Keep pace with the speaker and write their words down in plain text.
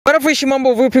Wanafuishi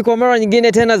mambo vipi kwa mara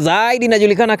nyingine tena zaidi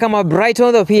najulikana kama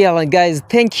Brighton the PL. And guys,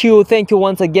 thank you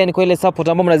once again kwa ile support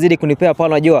ambayo mnazidi kunipea pale.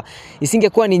 Unajua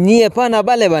isingekuwa ni nyie pana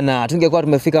bale bana tungekuwa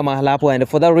tumefika mahala hapo, and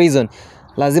for that reason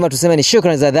lazima tuseme ni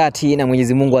shukrani za dhati na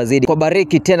Mwenyezi Mungu azidi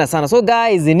kubariki tena sana. So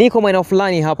guys, niko maeneo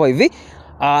fulani hapa hivi.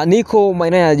 Niko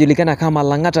maeneo yanajulikana kama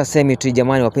Lang'ata Cemetery.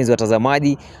 Jamani wapenzi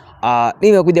watazamaji,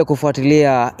 nimekuja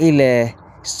kufuatilia ile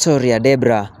story ya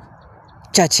Debra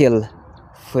Churchill.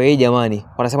 Fei jamani,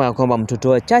 wanasema ya kwamba mtoto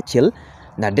wa Churchill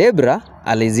na Debra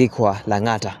alizikwa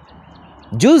Lang'ata.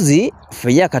 Juzi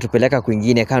Fei akatupeleka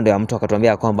kwingine kando ya mto,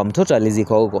 akatuambia kwamba mtoto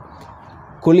alizikwa huko.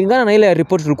 Kulingana na ile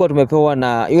report tulikuwa tumepewa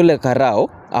na yule karao,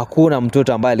 hakuna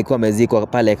mtoto ambaye alikuwa amezikwa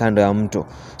pale kando ya mto.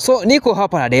 So niko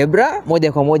hapa na Debra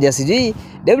moja kwa moja, sijui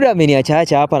Debra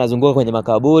ameniacha hapa nazunguka kwenye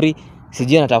makaburi,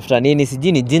 sijui anatafuta nini,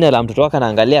 sijui ni jina la mtoto wake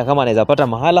naangalia kama anaweza pata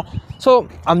mahala. So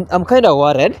I'm kind of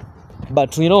worried,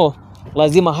 but you know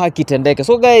lazima haki tendeke.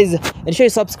 So guys, ensure you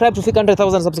subscribe to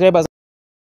 100,000 subscribers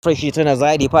fresh tena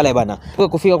zaidi pale bana.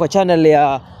 Kufika kwa channel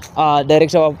ya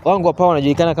director wangu hapa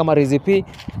anajulikana kama Rizip.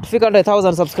 Tufika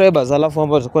 100,000 subscribers alafu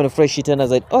mambo tutakuwa ni fresh tena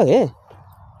zaidi. Oh yeah.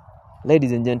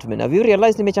 Ladies and gentlemen, have you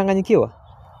realized nimechanganyikiwa?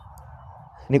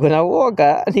 Niko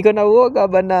na uoga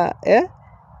bana, eh?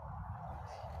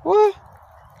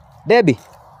 Deby.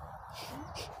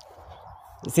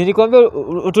 Si nikwambia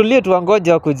utulie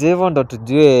tuangoje wakuje hivyo ndo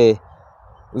tujue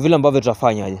vile ambavyo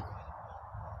tutafanya aje.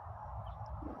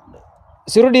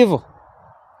 Sirudi hivyo.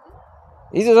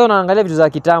 Hizo zao naangalia vitu za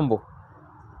kitambo.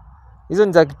 Hizo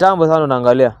ni za kitambo sana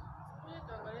unaangalia.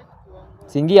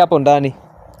 Siingia hapo ndani.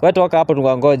 Wewe toka hapo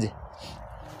tungoje.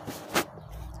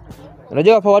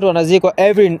 Unajua hapa watu wanazikwa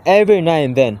every now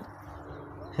and then.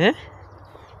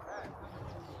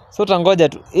 So tangoja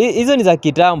tu. Hizo ni za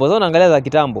kitambo. Zao naangalia za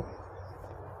kitambo.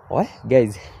 What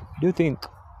guys, do you think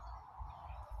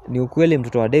ni ukweli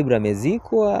mtoto wa Debra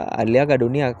amezikwa, aliaga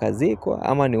dunia akazikwa,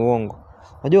 ama ni uongo?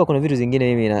 Unajua kuna vitu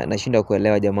zingine mimi nashinda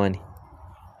kuelewa jamani.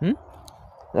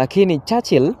 Lakini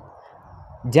Churchill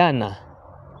jana,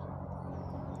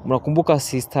 mnakumbuka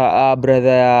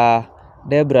brother ya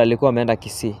Debra alikuwa ameenda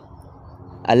Kisii.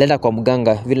 Alienda kwa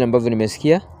mganga vile ambavyo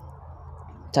nimesikia.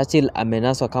 Churchill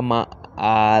amenaswa kama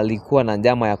alikuwa na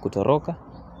njama ya kutoroka.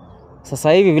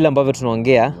 Sasa hivi vile ambavyo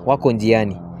tunaongea wako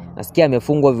njiani. Nasikia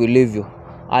amefungwa vilivyo.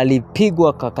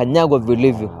 Alipigwa kakanyagwa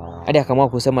vilivyo. Hadi akaamua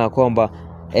kusema ya kwamba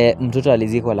mtoto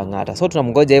alizikwa Lang'ata. So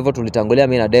tunamngoja hivyo, tulitangulia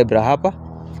mimi na Debra hapa.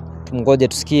 Tumngoje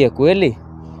tusikie kweli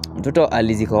mtoto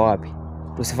alizikwa wapi.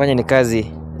 Tusifanye ni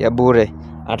kazi ya bure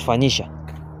atufanyisha.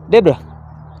 Debra,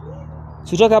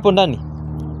 sitoka hapo ndani.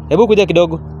 Hebu kuja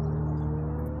kidogo.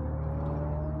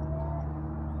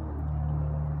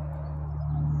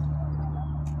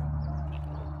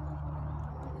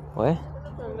 Wewe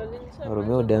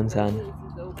Romeo dem sana.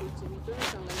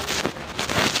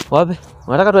 Wapi?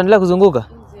 Unataka tuendelee kuzunguka?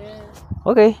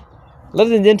 Okay.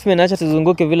 Ladies and gentlemen, acha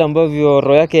tuzunguke vile ambavyo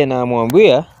roho yake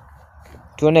inamwambia.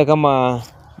 Tuone kama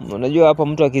unajua hapa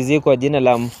mtu akizikwa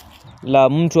jina la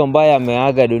mtu ambaye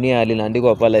ameaga dunia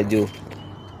linaandikwa pale juu.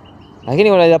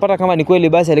 Lakini unaweza pata kama ni kweli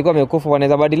basi alikuwa amekufa,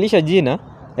 wanaweza badilisha jina,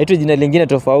 aitwe jina lingine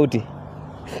tofauti.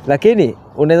 Lakini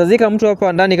unaweza zika mtu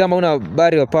hapa ndani kama una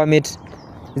burial permit.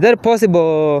 Is that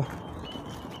possible?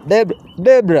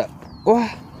 Debra.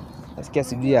 Nasikia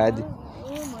sijui aje.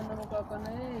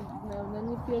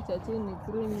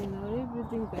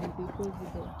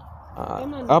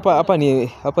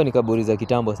 Hapa ni kaburi za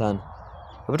kitambo sana.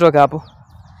 Kutoka hapo.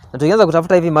 Na tukianza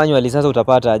kutafuta hivi manually sasa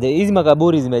utapata aje? Hizi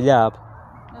makaburi zimejaa hapa.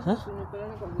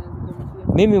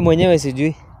 Mimi mwenyewe sijui.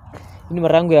 Hii ni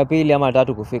mara yangu ya pili ama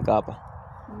tatu kufika hapa.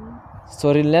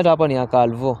 Story nileta hapa ni ya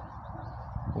Calvo.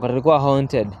 Ukalikuwa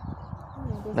haunted.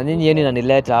 Na nyinyi yeni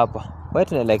nanileta hapa. Wewe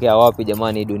tunaelekea wapi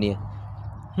jamani hii dunia?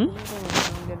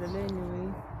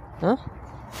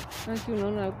 Aki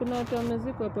unaona kuna watu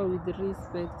wamezikwa hapa with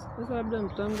respect. Sasa labda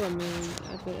mtangu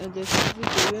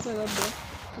hajazikwa hata labda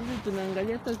hivi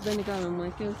tunaangalia hata sidhani kama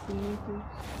amemwekea simiti.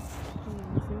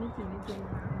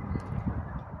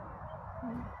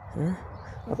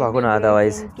 Hapa hakuna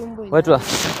otherwise. Watu hapo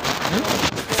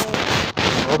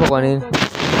kwa nini?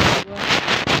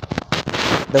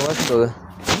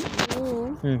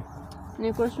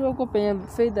 Niko sure huko penye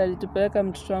Faith alitupeleka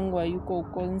mtoto wangu hayuko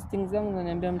huko. Instinct zangu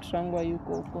zinaniambia mtoto wangu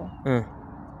hayuko huko.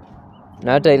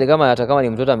 Na hata ile hata kama ni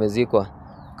mtoto amezikwa,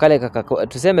 kale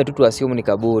tuseme tu assume ni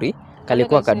kaburi,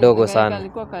 kalikuwa kadogo sana.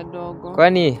 Kalikuwa kadogo.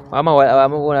 Kwani ama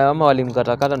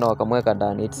walimkatakata na wakamweka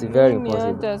ndani. It's very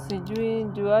impossible. Hata sijui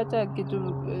juu hata kitu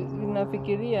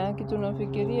nafikiria.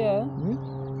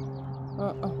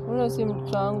 Ule si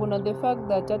mtoto wangu, na the fact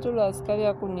that hata ule askari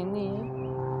hakunini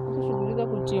kushughulika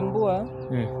kuchimbua.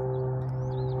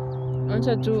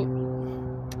 Acha tu.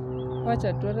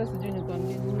 Wacha tu hata sijui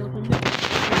nikwambie. Ninakwambia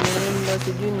naomba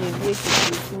sijui nilie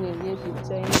kitu, nilie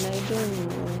kichai. I don't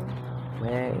know.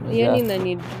 Yani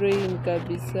inani drain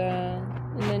kabisa.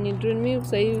 Inani drain. Mimi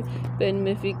sasa hivi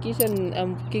nimefikisha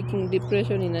I'm kicking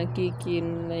depression ina kick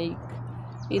in like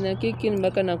ina kick in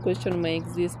mpaka na question my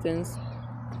existence.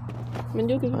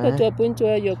 Mimi ukifika to a point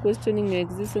where you are questioning your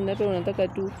existence hata unataka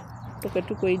tu kutoka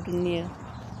tu kwa hii dunia.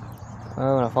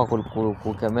 Wewe unafaa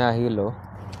kukemea hilo.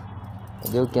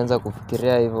 Ndio ukianza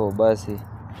kufikiria hivyo basi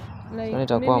like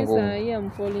itakuwa ngumu. Sasa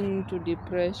I'm falling into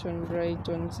depression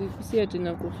Brighton. Si ati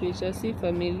nakufisha, si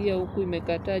familia huku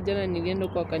imekataa. Jana nilienda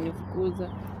kwa kanifukuza.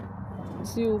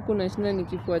 Si huku nashinda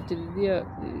nikifuatilia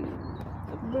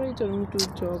Brighton,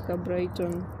 mtu choka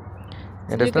Brighton.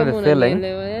 That's not the feeling,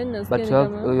 but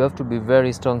you have to be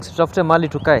very strong. Tutafute mahali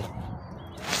tukae.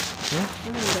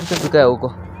 Tukae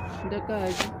huko.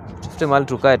 Ndakaje. Tutafute mahali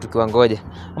tukae tukiwangoja.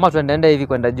 Ama tuendaenda hivi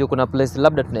kwenda juu, kuna place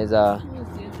labda tunaweza.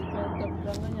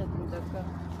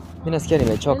 Mimi nasikia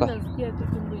nimechoka. Nasikia tu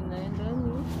tumbo inaenda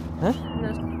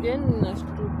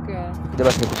nashtuka. Ndio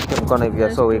basi nikushike mkono hivi,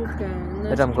 you're so weak.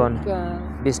 Leta mkono.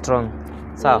 Be strong.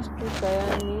 Sawa. Nashtuka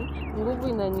yani. Nguvu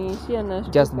inaniishia na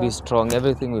shtuka. Just be strong,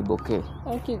 everything will be okay.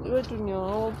 Okay, wewe tu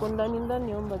niopo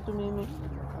ndani omba tu mimi.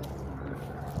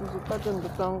 Usipate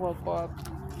mtoto wangu wako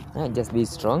hapo. Just be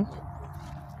strong.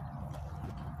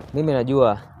 Mimi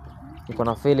najua niko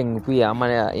na feeling pia,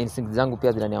 ama instinct zangu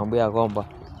pia zinaniambia kwamba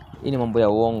hii ni mambo ya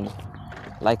uongo.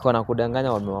 Like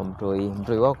wanakudanganya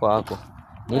mtoi wako wako.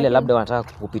 Ni ile labda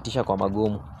wanataka kukupitisha kwa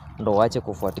magumu ndio waache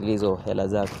kufuatilia hizo hela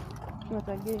zako.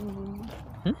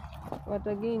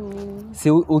 Watageni.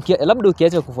 Si labda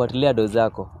ukiacha kufuatilia do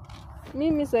zako.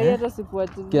 Mimi sasa hata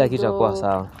sifuatilia. Kila kitu kitakuwa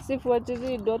sawa.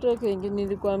 Sifuatilia doto kenye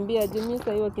nilikwambia je, mimi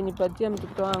sasa wakinipatia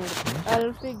mtoto wangu.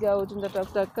 I'll figure out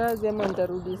nitatafuta kazi ama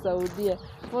nitarudi Saudia.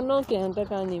 Monoke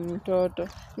anataka ni mtoto.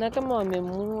 Na kama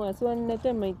wamemuua, si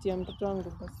waniletea maiti ya mtoto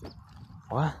wangu basi.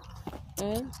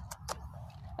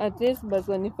 At least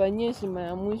basi wanifanyie heshima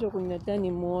ya mwisho kuniletea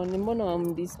nimuone. Mbona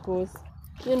wamdispose?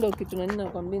 Hiyo ndio kitu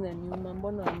nakwambia na nyuma,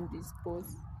 mbona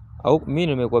wamdispose? Au mimi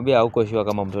nimekuambia hauko sure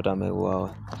kama mtoto ameuawa.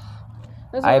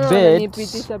 I bet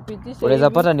unaweza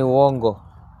pata ni uongo.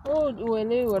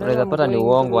 Uelewi unaweza pata ni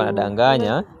uongo,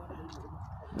 wanadanganya.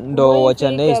 Ndo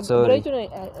wachane story.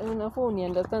 Unafaa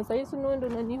uniunderstand. Sasa hivi ndio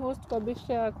unani host kwa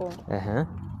biashara yako.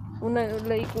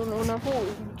 Unafaa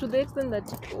to the extent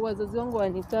that wazazi wangu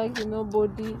wanitaki,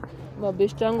 nobody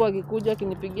mabeshte yangu akikuja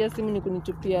akinipigia simu ni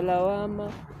kunitupia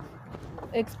lawama.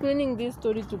 Explaining this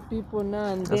story to people now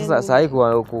and then. Sasa hii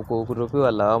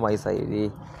kutupiwa lawama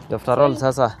isaidii. After all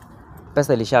sasa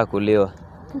pesa ilishakuliwa.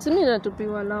 Mimi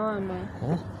natupiwa lawama.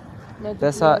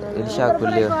 Pesa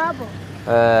ilishakuliwa.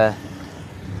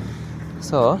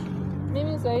 So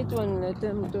mimi sasa hivi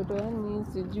waniletea mtoto yani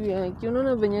sijui yake.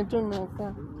 Unaona venye tu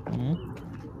nakaa.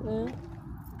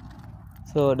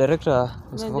 So director,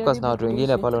 usifocus na watu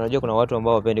wengine pale. Unajua kuna watu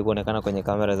ambao wapendi kuonekana kwenye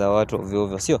kamera za watu ovyo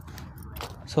ovyo, sio?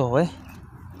 So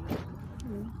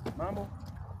mambo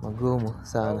magumu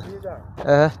sana.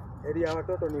 Area ya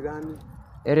watoto ni gani?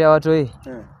 Area ya watu hii?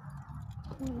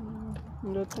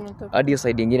 Ndio tunataka. Hadi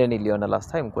side nyingine niliona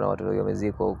last time kuna watu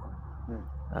wamezikwa huko.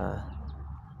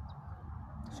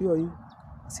 Sio hii.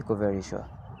 Siko very sure.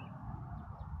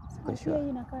 Siko sure. Hii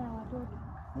inakaa ya watoto.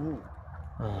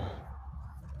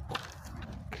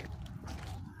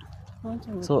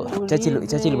 So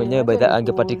Churchill mwenyewe by the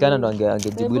angepatikana ndo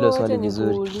angejibu hilo swali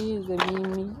vizuri. Uulize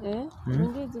mimi,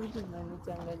 Ndio vitu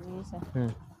vinanichanganyisha.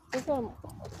 Sasa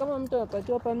kama mtu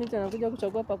apatiwa permit anakuja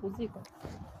kuchagua pa kuzika.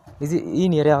 Hii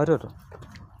ni area ya watoto?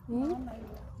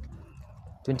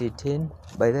 2010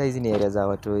 by the hizi ni area za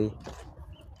watu hii.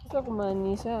 Sasa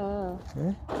kumaanisha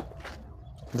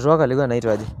mtoto wako alikuwa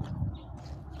anaitwa aje?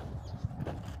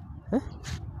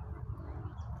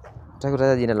 Nataka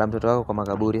kutaja jina la mtoto wako kwa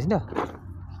makaburi, si ndio?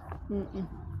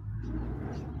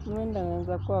 Mwenda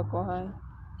anaweza kuwa kwa hai.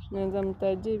 Naweza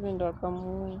mtajia hivi ndo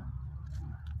akamuua.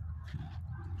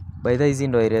 By the hizi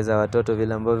ndo area za watoto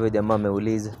vile ambavyo jamaa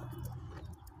ameuliza.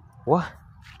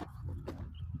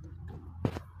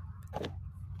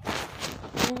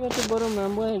 Hivyo tu bora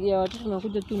umeambiwa area ya watoto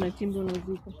nakuja tu unachimba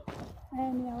unazika.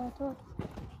 Ni ya watoto.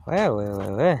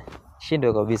 Wewe.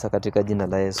 Shindwe kabisa katika jina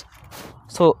la Yesu.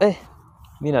 So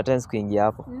mimi na tense kuingia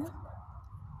hapo.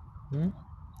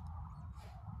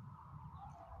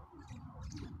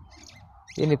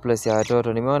 Hii ni place ya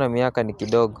watoto. Nimeona miaka ni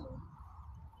kidogo.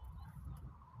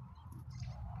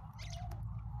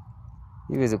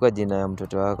 Hivi zikuwa jina ya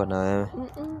mtoto wako na wewe.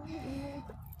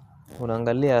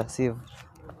 Unaangalia sivyo?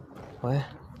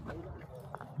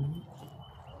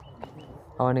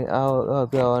 Hao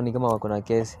pia ni kama wako na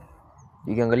kesi.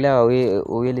 Ukiangalia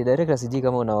wawili director sijui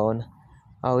kama unawaona.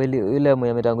 Wawili yule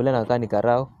mwenye ametangulia anakaa ni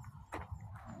karao.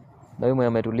 Na huyu mwenye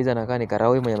ametuliza anakaa ni karao,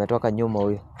 huyu mwenye ametoka nyuma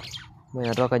huyo. Mwenye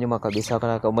anatoka nyuma kabisa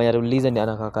kana mwenye atuliza ni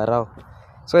anakaa karao.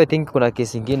 So I think kuna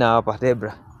kesi nyingine hapa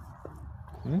Debra.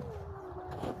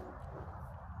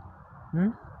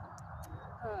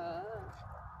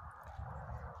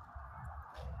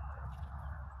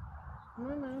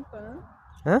 Unaona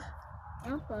hapa?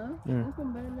 Hapa, huko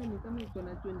mbele ni kama iko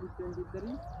na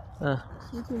 2023.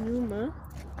 Huko nyuma.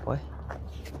 Wai.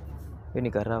 Hiyo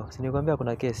ni karao. Si nikwambia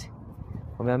kuna kesi.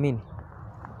 Umeamini?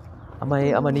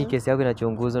 Ama ni kesi yako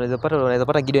inachunguzwa. Unaweza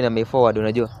pata Gideon ame forward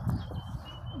unajua?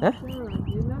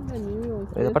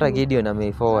 Unaweza pata Gideon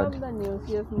ame forward.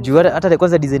 Juu hata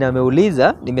kwanza design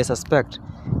ameuliza, nimesuspect.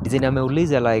 Design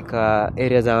ameuliza like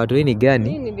area za watu ni gani?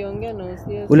 Mimi niliongea na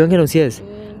OCS. Uliongea na OCS?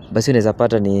 Basi unaweza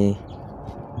pata hii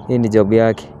ni job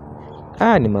yake.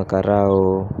 Ni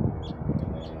makarao.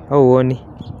 Au uoni?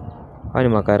 Ni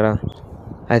makarao.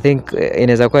 I think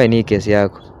inaweza kuwa ni kesi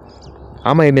yako.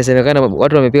 Ama imesemekana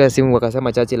watu wamepiga simu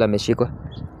wakasema Churchill ameshikwa.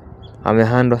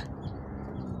 Amehandwa.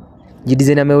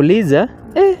 Design ameuliza,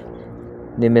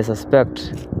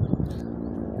 nimesuspect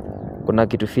kuna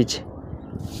kitu fiche.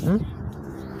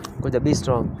 Ngoja be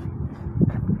strong.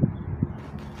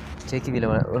 Cheki vile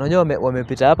unajua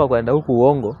wamepita hapa kwenda huku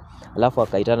uongo, alafu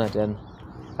wakaitana tena.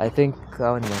 I think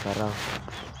hao ni makarao.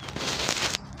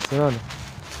 Unaona?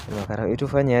 Ni makarao.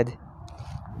 Itufanye aje?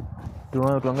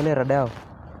 Tuangalie rada yao.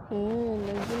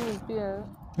 Lakini pia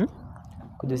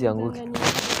Kuja usianguke.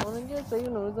 Unajua sasa hivi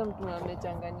unauza mtu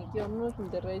amechanganyikiwa, not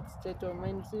in the right state of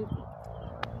mind.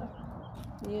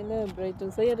 Nielewe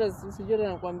Brighton. Sasa hata sijui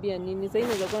nakwambia nini. Sasa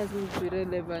inaweza kuwa si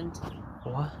irrelevant.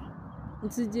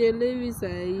 Sijielewi sasa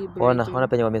hii Brighton. Ona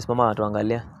penye wamesimama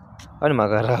watuangalia. Hao ni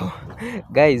makarao.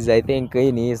 Guys, I think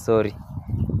hii ni story.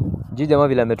 Juu jamaa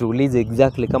vile ametuuliza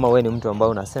exactly kama wewe ni mtu ambao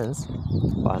una sense.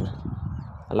 Bana.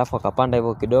 Alafu akapanda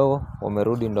hivyo kidogo,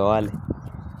 wamerudi ndo wale.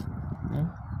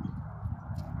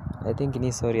 I think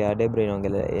ni story ya Debra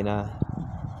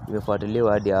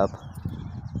imefuatiliwa hadi hapa.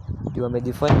 Ndio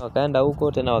wamejifanya wakaenda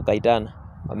huko tena wakaitana.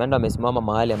 Wameenda wamesimama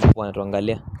mahali ambapo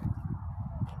wanatuangalia.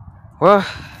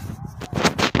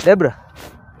 Debra.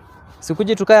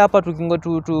 Sikuje tukae hapa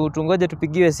tungoje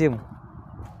tupigiwe simu.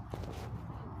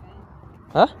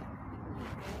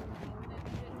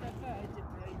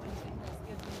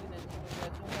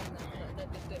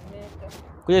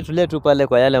 Kuja tulie tu pale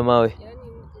kwa yale mawe. Yaani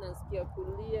nasikia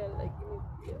kulia lakini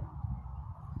pia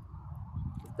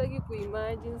sitaki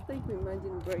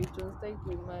kuimagine Brighton, sitaki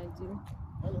kuimagine.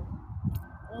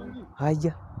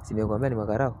 Haya, simekuambia ni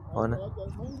makarao. Ona.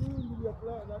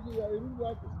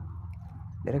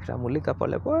 Director amulika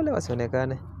pole pole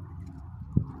wasionekane.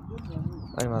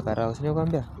 Ni makarao,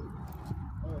 simekuambia.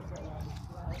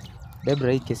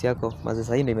 Debra, hii kesi yako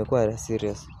sasa hii ndio imekuwa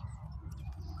serious.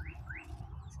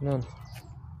 Unaona?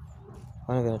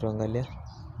 Wana vinatuangalia.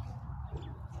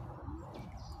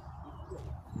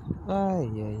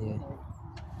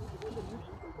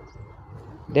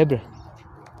 Debra.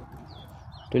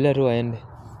 Tulia tu waende.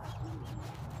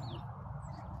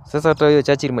 Sasa hata hiyo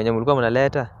Churchill mwenye mlikuwa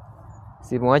mnaleta,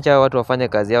 simwacha watu wafanye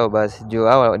kazi yao basi. Juu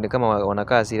hawa ni kama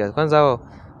wanakaa serious. Kwanza hao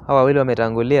wawili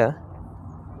wametangulia.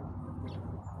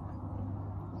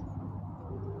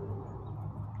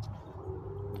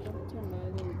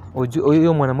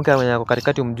 Huyo mwanamke mwenye ako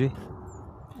katikati umjui?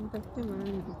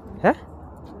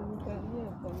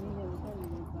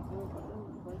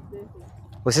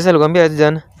 Sasa alikwambia aje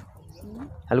jana?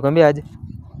 Alikwambia aje?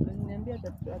 Aliniambia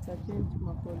atachange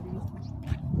mapolisi.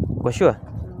 Kwa sure?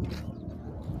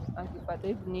 Akipata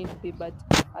if need be, but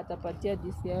atapatia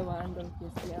DCI wahandle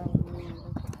kesi yangu.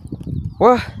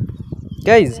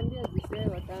 Guys. DCI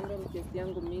watahandle kesi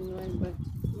yangu meanwhile, but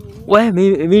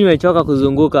mimi nimechoka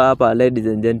kuzunguka hapa ladies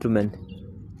and gentlemen.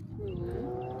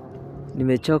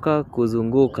 Nimechoka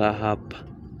kuzunguka hapa.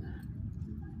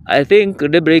 I think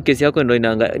Debra, kesi yako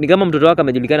ndio ni kama mtoto wako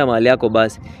amejulikana mahali yako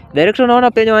basi. Director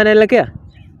unaona penye wanaelekea?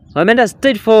 Wameenda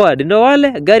straight forward. Ndio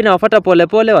wale gari nawafuata pole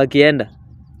pole wakienda.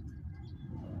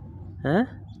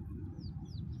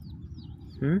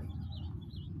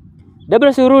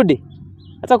 Debra, si urudi.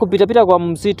 Hata kupita pita kwa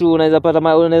msitu unaweza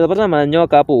pata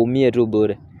manyoka hapo umie tu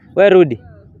bure. Wewe rudi.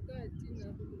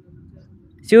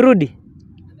 Si urudi.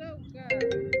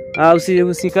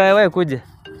 Usikae wewe kuja.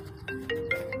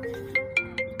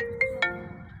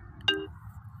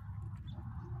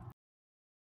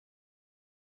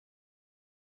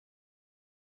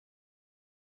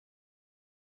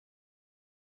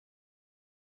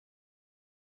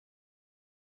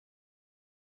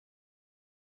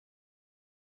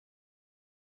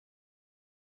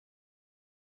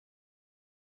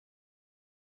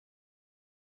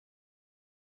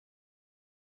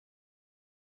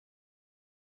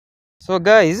 So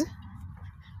guys,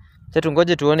 acha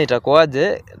tungoje tuone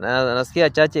itakuwaje. Na nasikia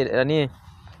chache yani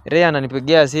Rea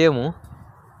ananipigia simu.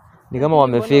 Ni kama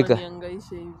wamefika.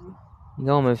 Ni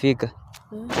kama wamefika.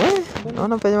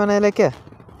 Naona penye wanaelekea.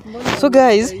 So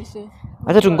guys,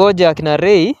 acha tungoje akina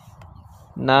Ray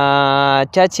na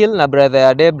Churchill na brother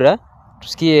ya Debra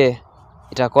tusikie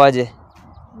itakuwaje.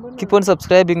 Keep on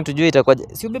subscribing tujue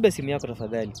itakuwaje. Si ubebe simu yako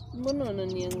tafadhali. Mbona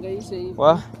wananihangaisha hivi?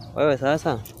 Wewe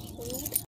sasa